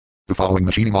The following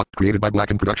machining lot, created by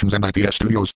Blacken Productions and IPS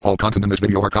Studios. All content in this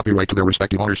video are copyright to their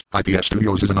respective owners. IPS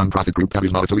Studios is a non-profit group that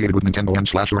is not affiliated with Nintendo and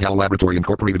 / or HAL Laboratory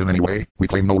Incorporated in any way. We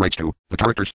claim no rights to the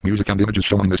characters, music and images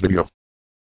shown in this video.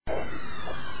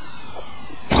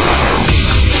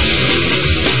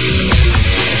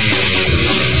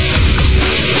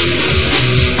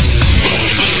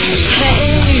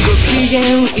 Hey, ご機嫌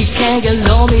いかが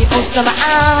ロミオ様あ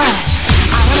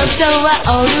なたは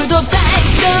オールドバイク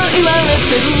と言われ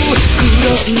てる黒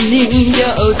い人形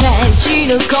たち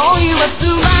の恋はス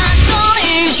マート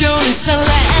に処理され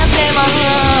てます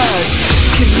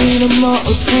君の持っ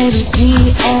てる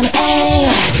DNA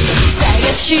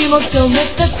探し求め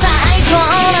た最高の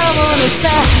ものさ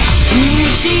打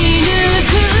ち抜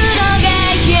くのが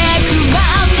100万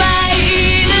枚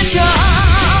でしょ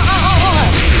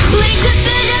理屈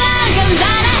じゃわからな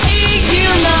い You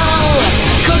know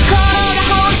心が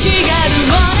欲しがる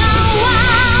ものは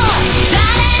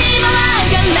誰にもわ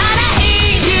からない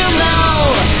You know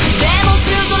デモン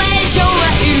ストレーションはい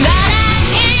らない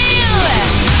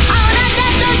あなた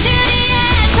とジュリエッ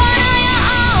トのよ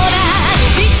うな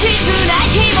一途な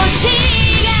気持ち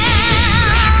が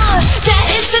大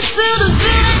切ですね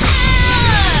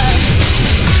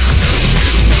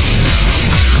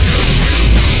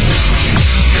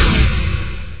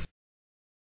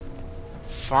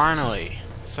Finally,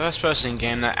 first person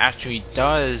game that actually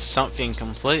does something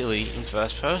completely in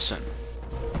first person.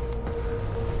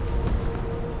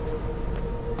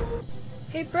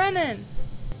 Hey Brennan,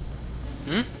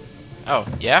 Oh,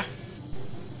 yeah?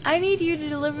 I need you to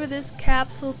deliver this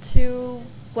capsule to,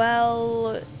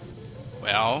 well,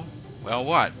 Well,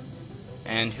 what?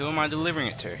 And who am I delivering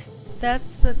it to?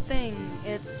 that's the thing.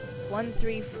 It's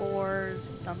 134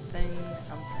 something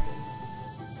something.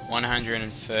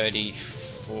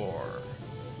 134.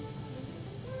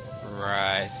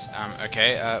 Right,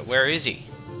 okay, where is he?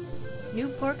 New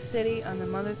Pork City on the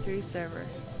Mother 3 server.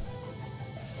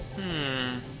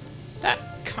 That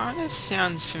kind of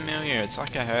sounds familiar. It's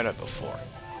like I heard it before.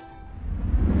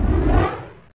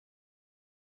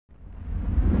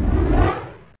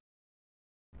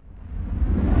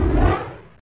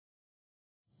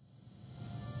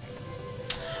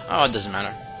 Oh, it doesn't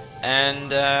matter. And,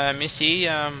 Missy,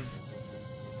 can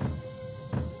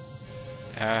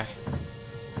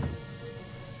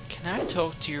I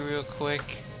talk to you real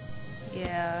quick?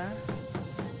 Yeah.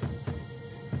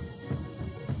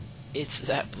 It's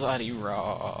that bloody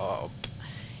Rob.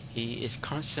 He is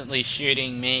constantly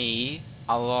shooting me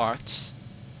a lot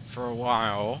for a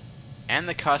while, and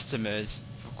the customers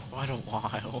for quite a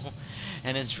while,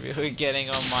 and it's really getting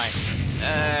on my...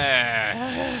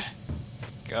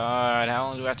 God, how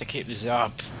long do I have to keep this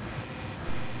up?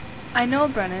 I know,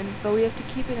 Brennan, but we have to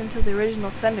keep it until the original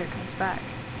sender comes back.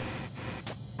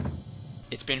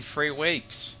 It's been 3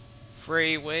 weeks.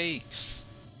 3 weeks.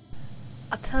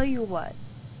 I'll tell you what.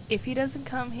 If he doesn't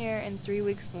come here in 3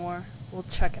 weeks more, we'll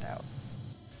check it out.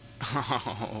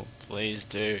 Oh, please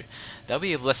do. That'll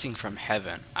be a blessing from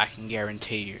heaven, I can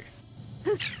guarantee you.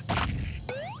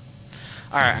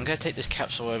 Alright, I'm gonna take this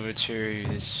capsule over to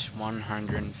this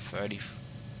 130...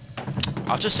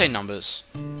 I'll just say numbers.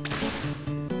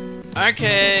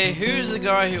 Okay, who's the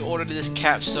guy who ordered this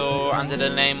capsule under the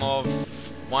name of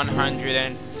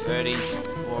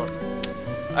 134?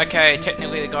 Okay,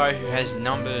 technically the guy who has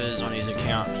numbers on his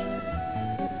account.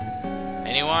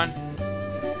 Anyone?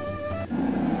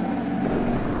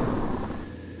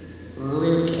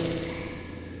 Lucas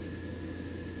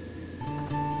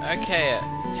Okay,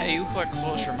 hey, you look like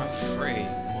Claus from Remote 3.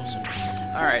 Awesome.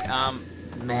 Alright,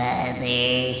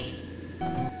 Mother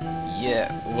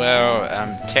yeah, well,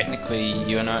 technically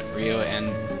you're not real and...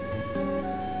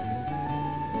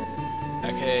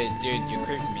 Okay, dude, you're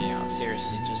creeping me out,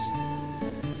 seriously, just...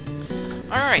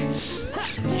 Alright,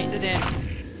 just take the damn...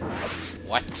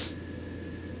 What?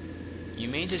 You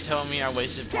mean to tell me I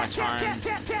wasted my time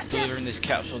delivering this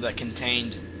capsule that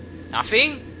contained...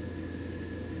 nothing?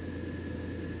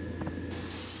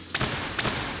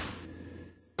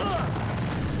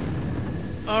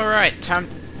 Alright, time...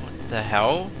 What the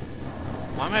hell?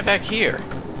 Why am I back here?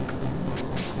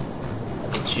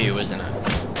 It's you, isn't it?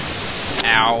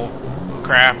 Ow.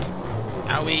 Crap.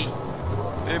 Owie.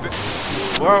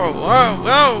 Whoa, whoa,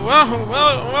 whoa, whoa,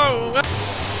 whoa, whoa, whoa.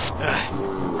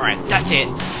 Alright, that's it.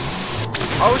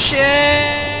 Oh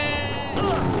shit!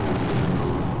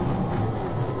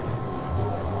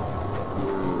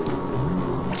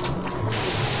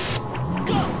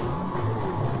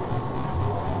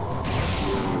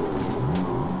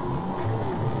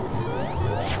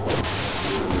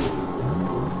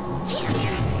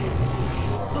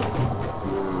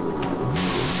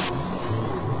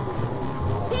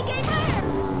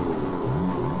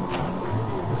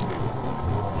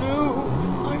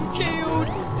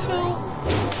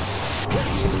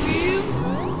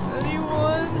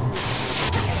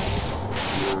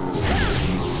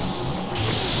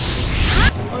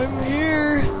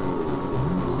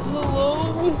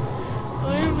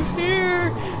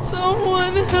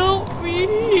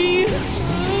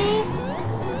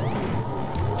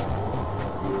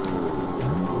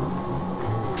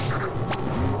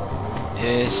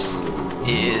 This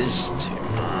is too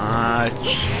much.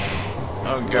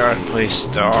 Oh god, please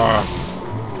stop.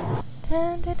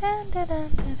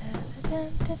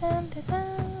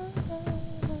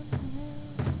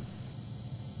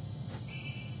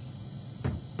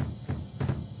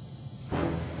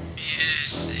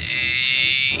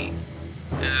 Music.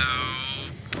 No.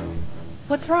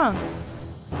 What's wrong?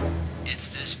 It's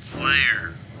this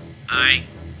player. I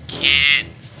can't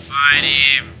fight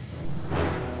him.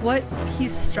 What?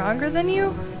 He's stronger than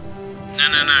you? No.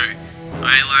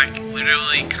 I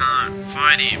literally can't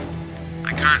fight him.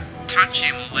 I can't touch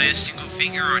him or lay a single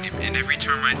finger on him, and every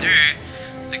time I do,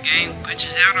 the game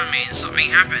glitches out on me and something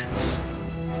happens.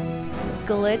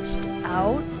 Glitched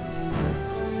out?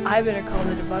 I better call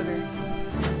the debugger.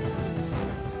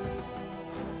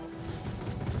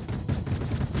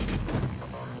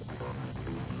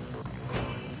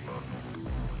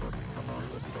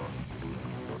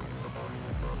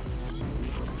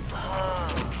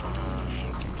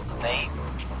 Mate,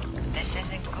 this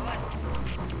isn't good.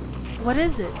 What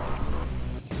is it?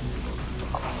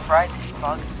 I'm afraid this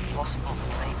bug is impossible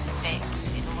for me to fix.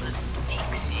 In order to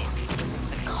fix it,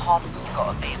 the comp's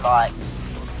gotta be like,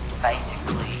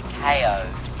 basically KO'd.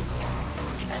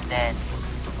 And then,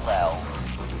 well,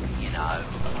 you know.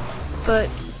 But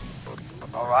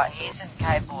Alright, he isn't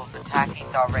capable of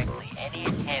attacking directly. Any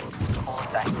attempt would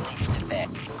cause that glitched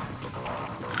effect.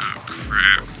 Oh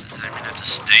crap, does that mean I have to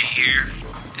stay here?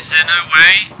 Is there no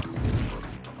way?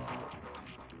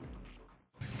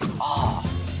 Oh,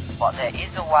 but there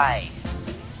is a way.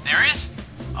 There is?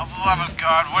 Oh, for the love of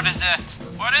God, what is it?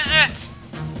 What is it?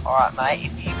 Alright mate,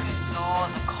 if you could lure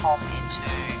the comp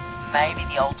into maybe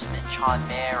the ultimate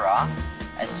chimera,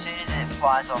 as soon as it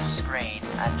flies off screen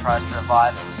and tries to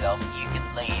revive itself, you can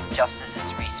leave just as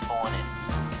it's respawning.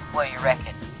 What do you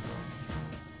reckon?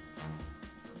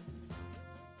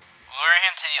 Lure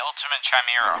him to the ultimate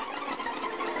chimera.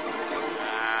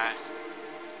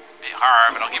 Bit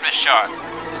hard, but I'll give it a shot.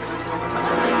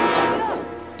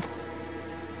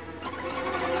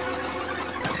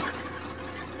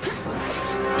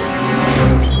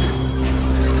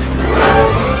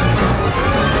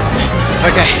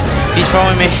 Okay, he's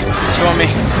following me. He's following me.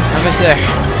 Almost there.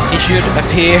 He should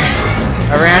appear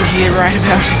around here right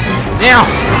about now.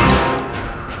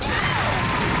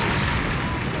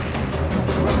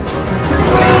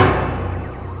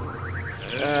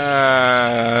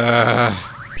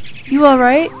 you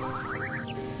alright?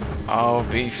 I'll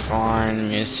be fine,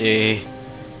 Missy.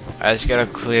 I just gotta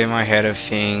clear my head of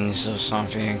things or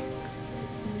something.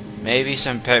 Maybe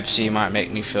some Pepsi might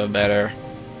make me feel better.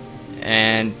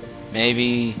 And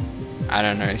maybe, I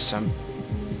don't know, some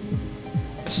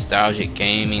nostalgic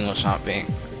gaming or something.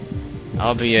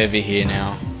 I'll be over here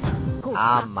now.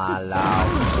 I'm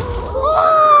allowed.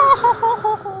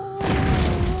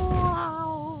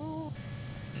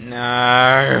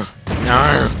 No.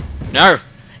 No. No.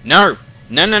 No.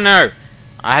 No, no, no.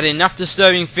 I had enough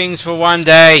disturbing things for one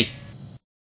day.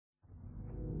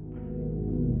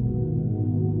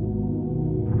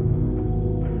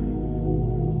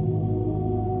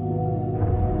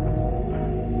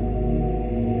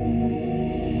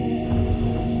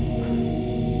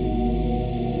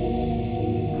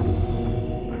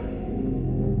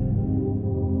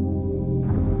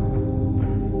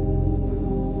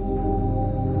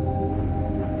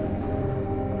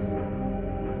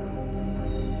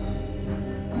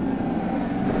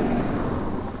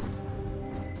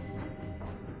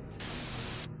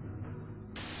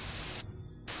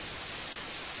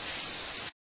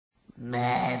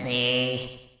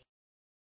 Maybe.